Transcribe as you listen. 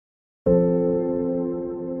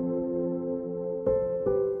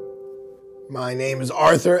My name is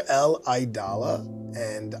Arthur L. Aidala,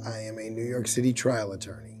 and I am a New York City trial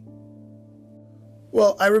attorney.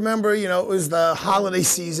 Well, I remember, it was the holiday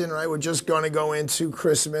season, right? We're just going to go into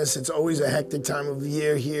Christmas. It's always a hectic time of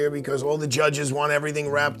year here because all the judges want everything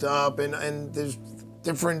wrapped up, and there's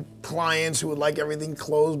different clients who would like everything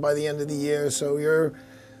closed by the end of the year, so you're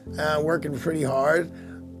working pretty hard.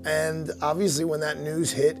 And obviously when that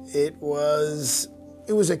news hit, it was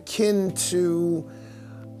akin to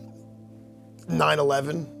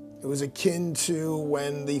 9/11. It was akin to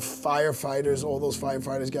when the firefighters, all those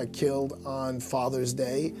firefighters got killed on Father's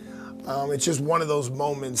Day. It's just one of those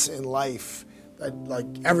moments in life that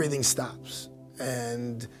everything stops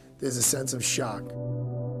and there's a sense of shock.